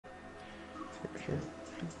Sure.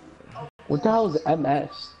 What the hell is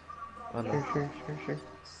MS? Oh, no. Sure.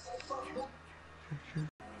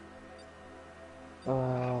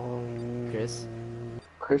 Chris?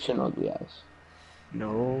 Christian ugly ass.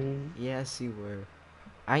 No. Yes, you were.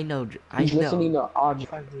 I know. He's listening to Audrey.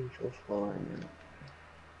 So slow right now.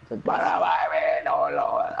 It's like,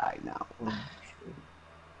 right now.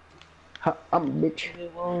 I'm a bitch.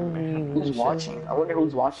 Who's watching? I wonder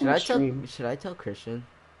who's watching the stream. Should I tell Christian?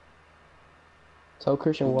 Tell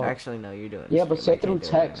Christian what? Actually, no. You're doing. Yeah, but say it through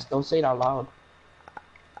text. Don't say it out loud.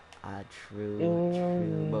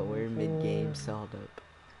 True. But we're mid-game, so hold up.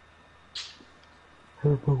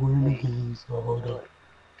 But we're mid-game, so hold up.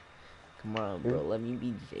 Come on, bro. Let me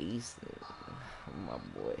be Jason. My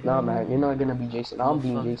boy. Nah, man. You're not gonna be Jason. I'm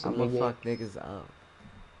being Jason. I'm gonna fuck niggas up.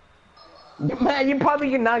 Man, you're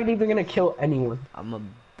probably not even gonna kill anyone. I'm a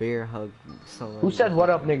bear hug. Who said what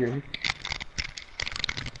up, nigger?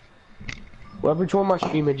 Whoever joined my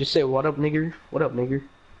stream and just say what up, nigger. What up, nigger?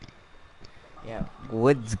 Yeah.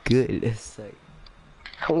 What's good? It's like.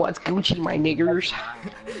 What's Gucci, my niggers?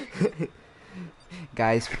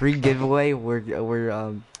 Guys, free giveaway. We're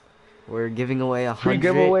giving away 100. Free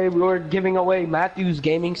giveaway. We're giving away Matthew's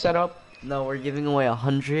gaming setup. No, we're giving away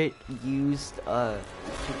 100 used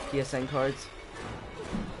PSN cards.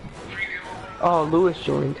 Oh, Lewis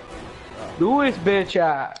joined. Lewis, bitch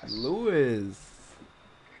ass. Lewis.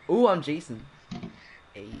 Ooh, I'm Jason.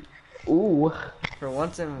 Hey. Ooh. For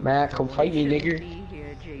once in. Matt, come fight me, nigger.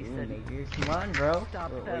 Nigger. Come on, bro.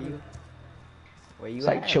 Where you It's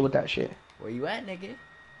at? like, chill with that shit. Where you at, nigga?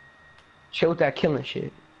 Chill with that killing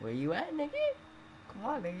shit. Where you at, nigga? Come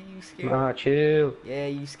on, nigga. You scared? Nah, chill. Yeah,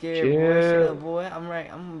 you scared, Chill. boy. Shut up, boy. I'm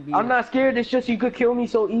right. I'm not scared. It's just you could kill me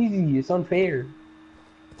so easy. It's unfair.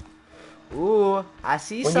 Ooh, I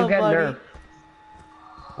see When you get somebody. nerfed.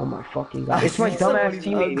 Oh my fucking god. It's my dumbass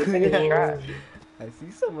teammate. This ugly nigga's trash. I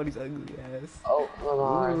see somebody's ugly ass. Oh, come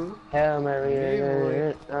on. Hell,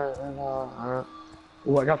 Mary.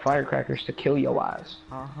 Ooh, I got firecrackers to kill your ass.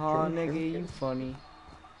 Nigga, you funny.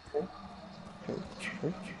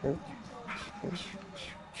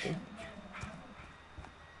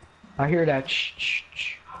 I hear that. Shh.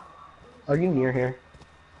 Are you near here?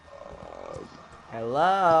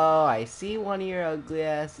 Hello, I see one of your ugly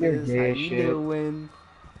asses. How you doing?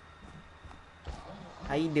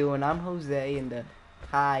 How you doing? I'm Jose and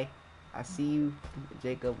hi. I see you,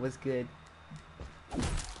 Jacob. What's good?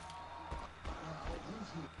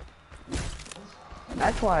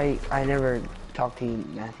 That's why I never talk to you,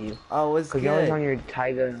 Matthew. Oh, what's good? Because you're always on your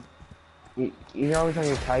Tyga. You're always on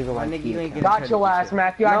your Tyga like nigga, you ain't gonna Got your ass,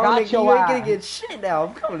 Matthew. I no, got nigga, your you ass. ain't gonna get shit now.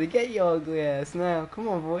 I'm coming to get your ugly ass now. Come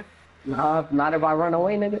on, boy. Nah, not if I run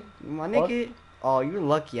away, nigga. My nigga. Oh, you're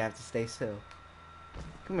lucky I have to stay still.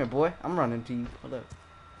 Come here, boy. I'm running to you. Hold up.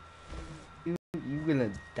 You gonna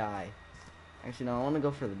die. Actually, no. I want to go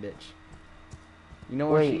for the bitch. You know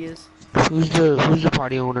where she is? Who's the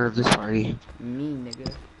party owner of this party? Me, nigga.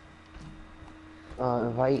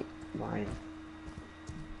 Invite mine.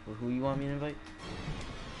 Well, who you want me to invite?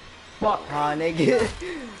 Fuck. Hi, nigga.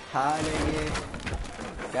 Hi,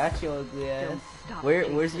 nigga. Got your ugly ass.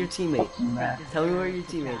 Where's your teammate? Tell me where your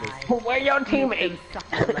teammate is. Where your teammate?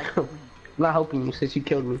 I'm not helping you since you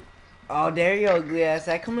killed me. Oh, there you ugly ass.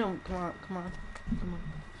 Come on.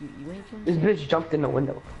 You ain't killing This me. bitch jumped in the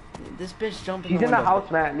window. This bitch jumped in She's the in window. the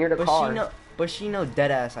house, Matt, near the car. But she know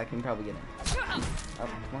dead ass I can probably get in. Oh,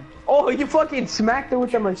 come on. Oh, you fucking smacked her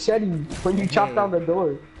with the machete when you chopped down the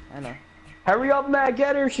door. I know. Hurry up, Matt,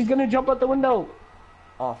 get her. She's gonna jump out the window.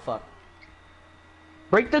 Oh, fuck.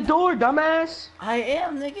 Break the door, dumbass. I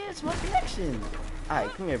am, nigga. It's my connection. Alright,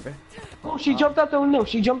 come here, bro. Oh, she jumped out the window.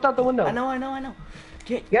 She jumped out the window. I know.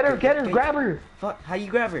 Get her, grab her. Fuck, how you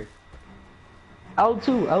grab her?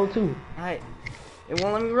 L2. Alright. It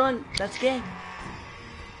won't let me run. That's gay.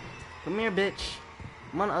 Come here, bitch.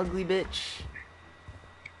 Come on, ugly bitch.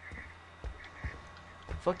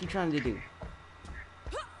 Fuck you trying to do?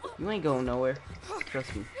 You ain't going nowhere.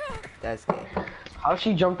 Trust me. That's gay. How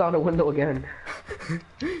she jumped out the window again?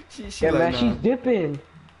 she Yeah, like, man, nah. she's dipping.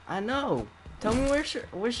 I know. Tell me where's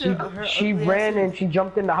her She ugly ran ass and she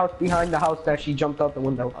jumped in the house behind the house that she jumped out the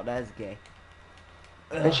window. Oh, that's gay.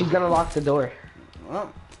 And she's gonna lock the door.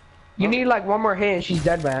 Well, You need like one more hit and she's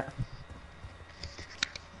dead, man.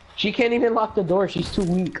 She can't even lock the door. She's too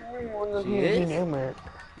weak. she is?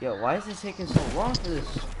 Yo, why is it taking so long for this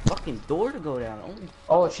fucking door to go down?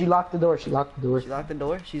 Oh, she locked the door. She locked the door. She locked the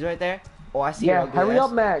door? She's right there? Oh, I see her Yeah, ugly hurry ass.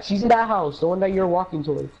 up, Matt. She's in that house, the one that you're walking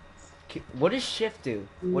towards. What does shift do?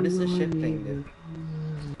 What does the shift thing do?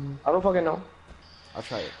 I don't fucking know. I'll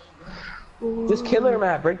try it. Just kill her,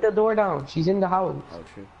 Matt. Break the door down. She's in the house. Oh,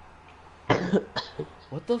 true.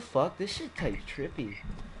 What the fuck? This shit type trippy.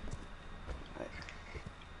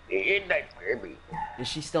 It's like baby. Is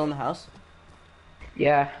she still in the house?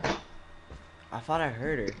 Yeah. I thought I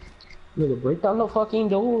heard her. Nigga, break down the fucking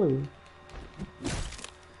door.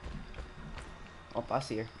 Oh, I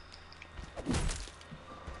see her.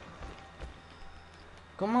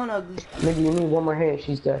 Come on, ugly. Nigga, you need one more hit.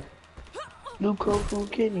 She's dead. New Kung Fu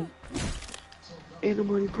Kenny. Ain't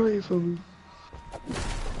nobody praying for me.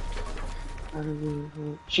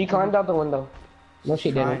 She climbed out the window. No,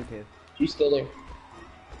 she Trying didn't. to. She's still there.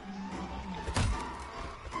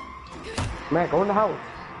 Matt, go in the house.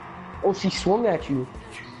 Oh, she swung at you.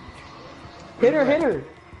 Hit her, hit her.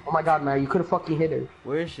 Oh my god, Matt, you could have fucking hit her.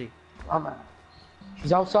 Where is she? Oh, Matt.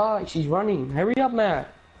 She's outside. She's running. Hurry up,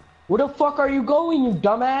 Matt. Where the fuck are you going, you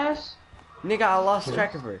dumbass? Nigga, I lost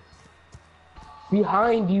track of her.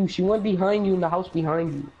 Behind you. She went behind you in the house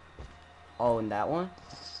behind you. Oh, in that one?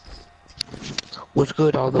 What's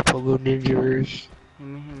good, all the Pogo Ninjas?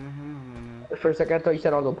 For a second, I thought you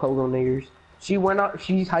said all the pogo niggers. She went out.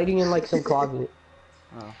 She's hiding in like some closet.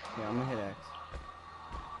 Oh, yeah, I'm gonna hit X.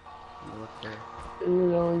 I'm gonna look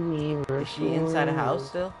for her. Is she inside a house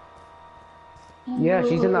still? Yeah,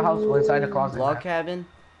 she's in the house inside the closet. Log cabin?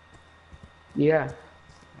 Yeah.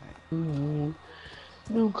 New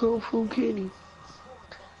Kung Fu Kenny.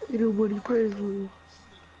 Ain't nobody praying for me.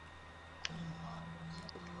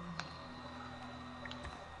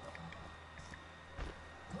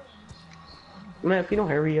 Man, if you don't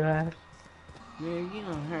hurry your ass. Yeah, you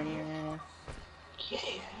don't hurt your ass.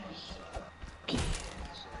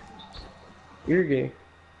 You're gay.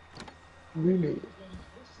 Really?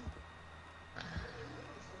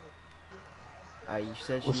 You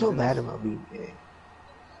said What's she's so in bad this- about being gay?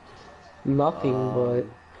 Nothing, but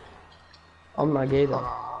I'm not gay though.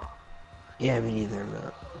 Yeah, me neither, I'm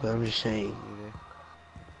not. But I'm just saying. Neither.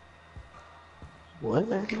 What,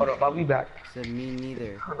 man? Hold up, I'll be back. Said me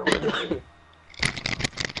neither.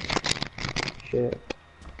 Shit.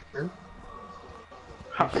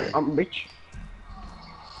 I'm bitch.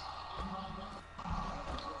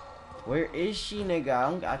 Where is she,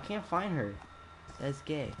 nigga? I can't find her. That's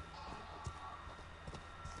gay.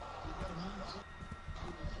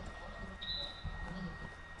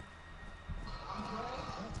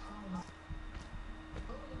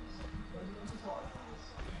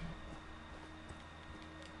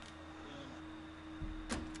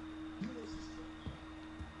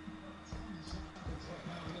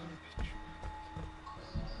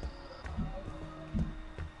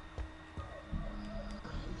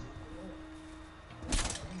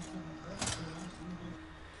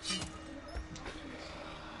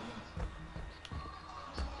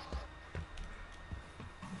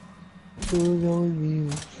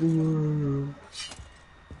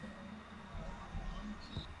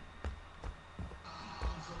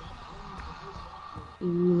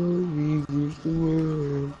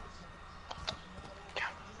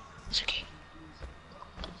 It's okay.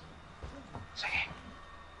 It's okay.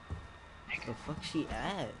 The fuck she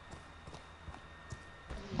at?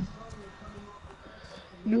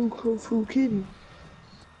 New Kung Fu Kenny.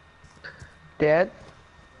 Dad?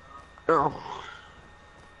 Oh.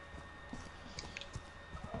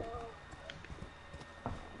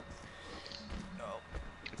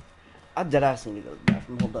 I dead ass need to go to the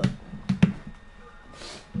bathroom. Hold up.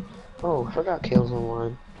 Oh, I forgot Kale's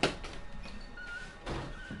online.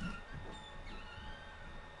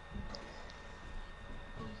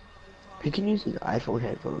 You can use his iPhone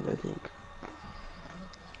headphones, I think.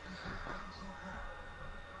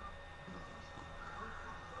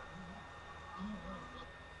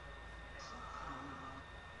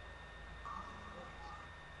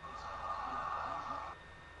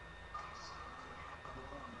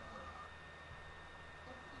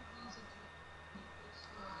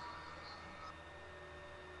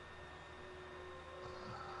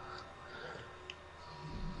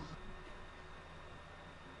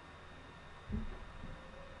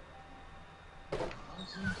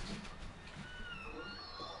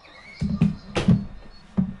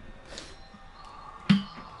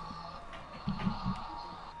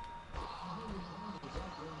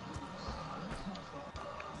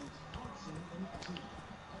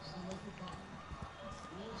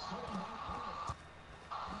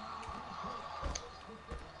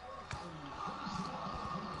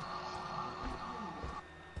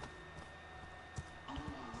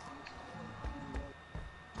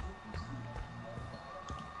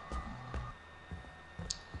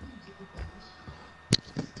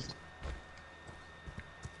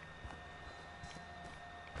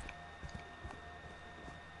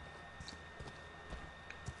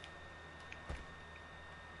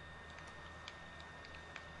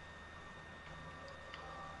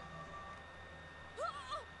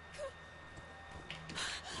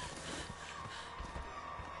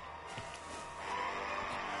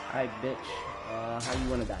 Alright, bitch. How you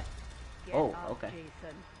wanna die? Get Oh, up, okay.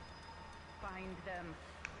 Jason. Find them.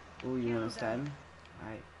 Ooh, you Kill wanna stab them. me?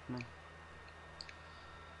 Alright, come on.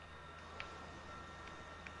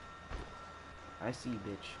 I see you,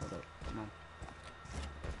 bitch. Hold up. Come on.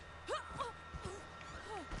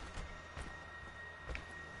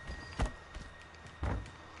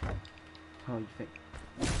 Oh, you think?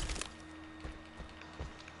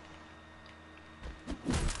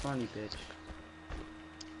 You're funny, bitch.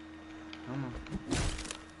 Come on.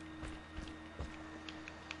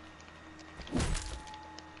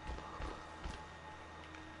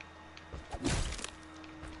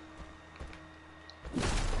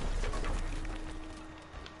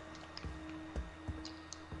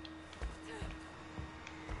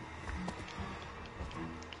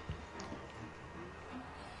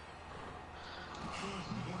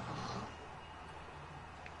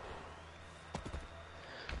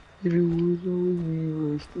 It was always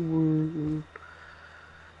me was the world.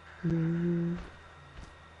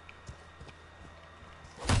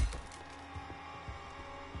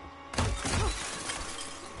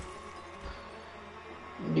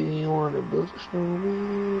 Do you want to build a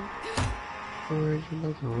snowman? Or would you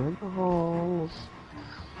like to rent the halls?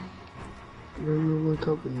 Remember my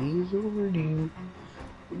company's overdue.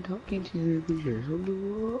 I'm talking to the pictures on the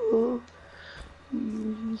wall. We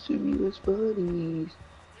used to be best buddies,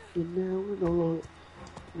 and now we're not.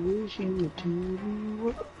 Wish you would tell me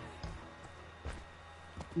what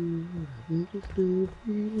you would have been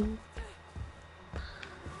for you.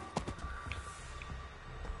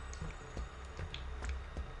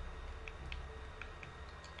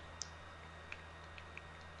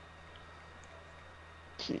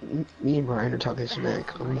 Me and Brian are talking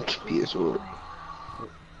smack on PS4.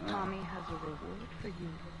 Mommy has a reward for you.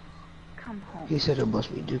 Come home. He said he'll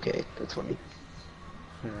bust me 2K. That's funny.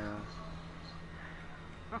 Yeah.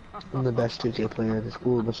 I'm the best 2K player at the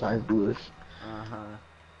school besides Lewis. Uh-huh.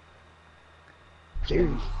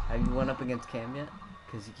 Serious. Have you went up against Cam yet?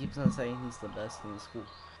 Because he keeps on saying he's the best in the school.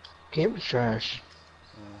 Cam is trash.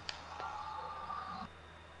 Yeah.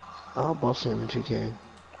 I'll bust him in 2K.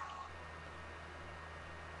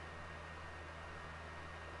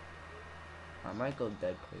 I might go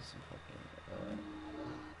dead play some fucking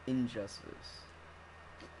Injustice.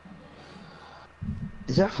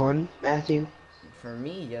 Is that fun, Matthew? For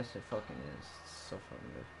me, yes, it fucking is. It's so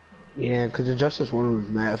fucking good. Yeah, because the Justice one was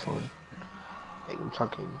mad fun. Like, I'm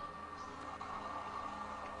talking.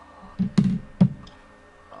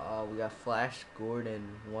 Oh, we got Flash Gordon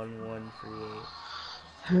 1138.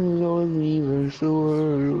 Hands on me versus the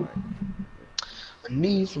world. I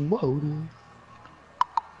need some water.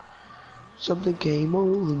 Something came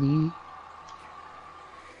over me.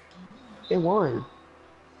 It won.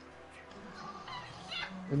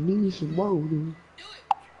 I need some water.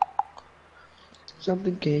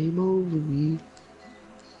 Something came over me.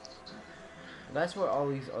 That's where all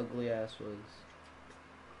these ugly ass was.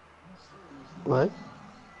 What?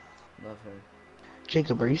 Nothing.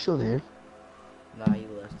 Jacob, are you still there? Nah, he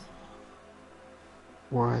left.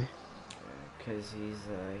 Why? Cause he's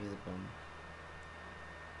a bum.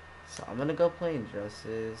 So I'm gonna go play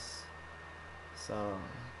Injustice. So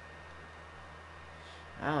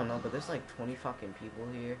I don't know, but there's like 20 fucking people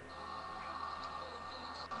here.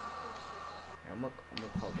 I'm gonna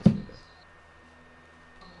call this nigga.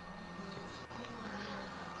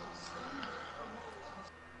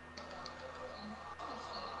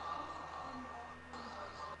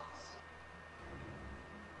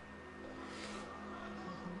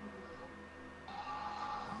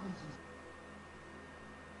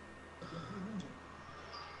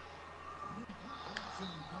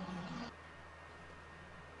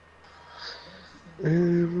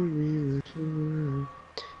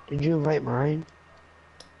 Did you invite Brian?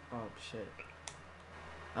 Oh shit.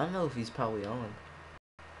 I don't know if he's probably on.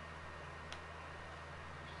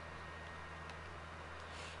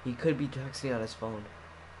 He could be texting on his phone.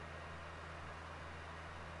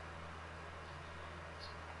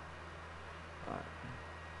 Alright.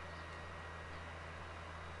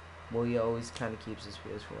 Well, he always kind of keeps his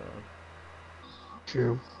PS4 on.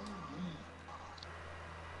 True.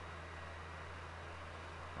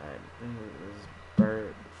 Alright, this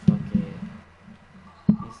Bert fucking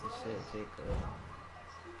piece of shit, Jacob.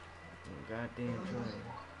 Goddamn joint.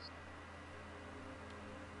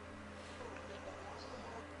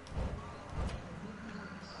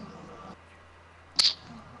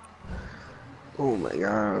 Oh my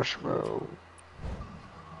gosh, bro.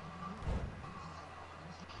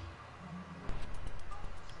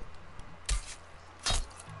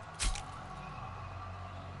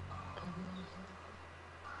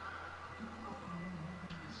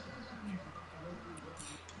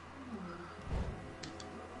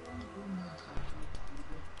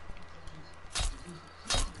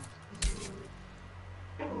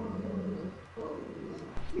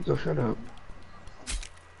 Go shut up.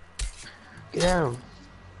 Get down.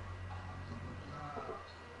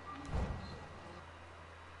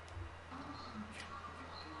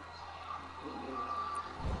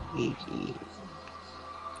 Easy.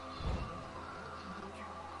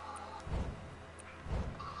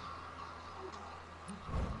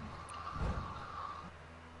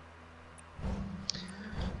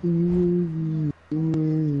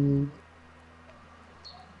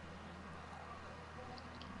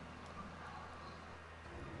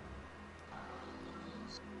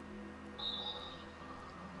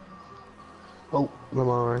 Oh,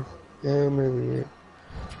 Lamar. Yeah, maybe.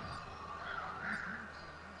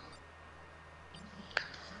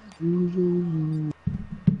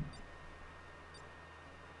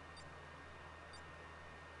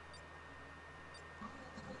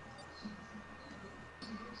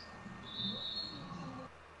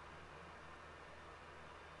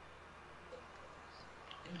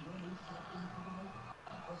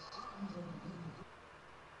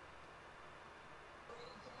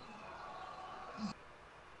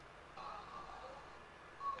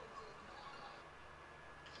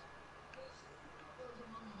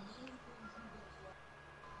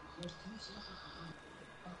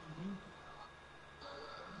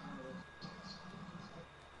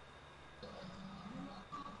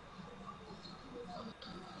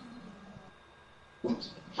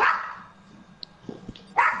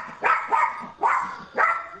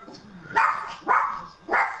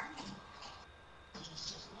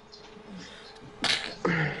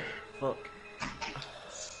 Fuck.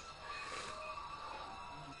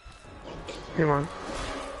 Come on.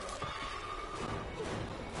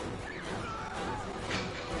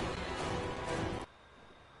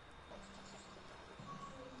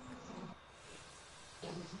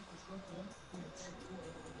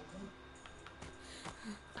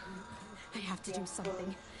 I have to do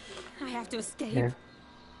something. I have to escape. Yeah.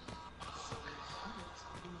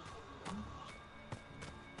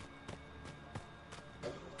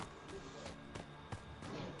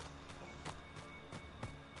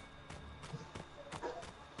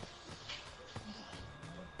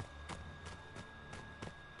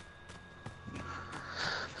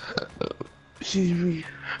 Excuse me.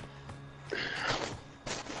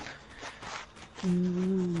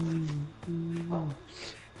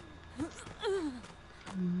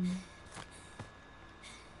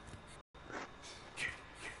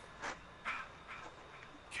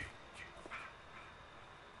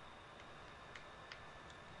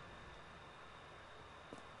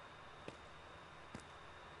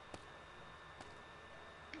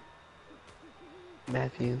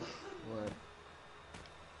 Matthew. What?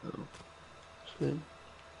 Oh, it's good.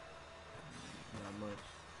 Not much.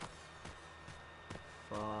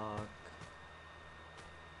 Fuck.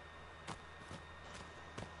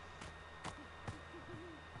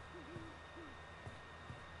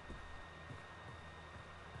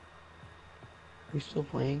 Are you still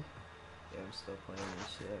playing? Yeah, I'm still playing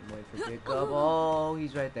this shit. I'm waiting for Jacob. Oh,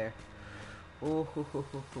 he's right there. Oh, ho, ho,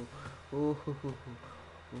 ho, ho. Oh, ho, ho, ho.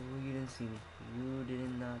 Oh, you didn't see me. You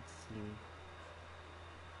did not see me.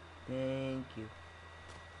 Thank you.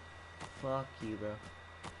 Fuck you, bro.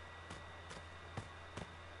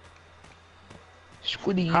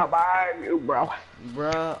 Squiddy. How about you, bro?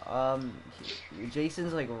 Bruh,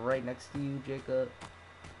 Jason's like right next to you, Jacob.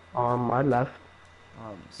 I left.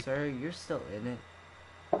 Sir, you're still in it.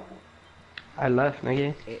 I left,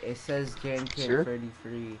 nigga. It says Jan Kid Sure.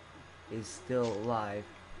 33 is still alive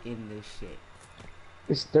in this shit.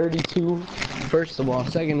 It's 32. First of all.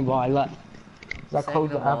 Second of all, I left. I Second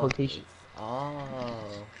closed the of all, application.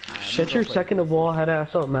 Oh. Shut your second of all head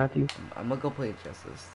ass up, Matthew. I'm gonna go play Justice.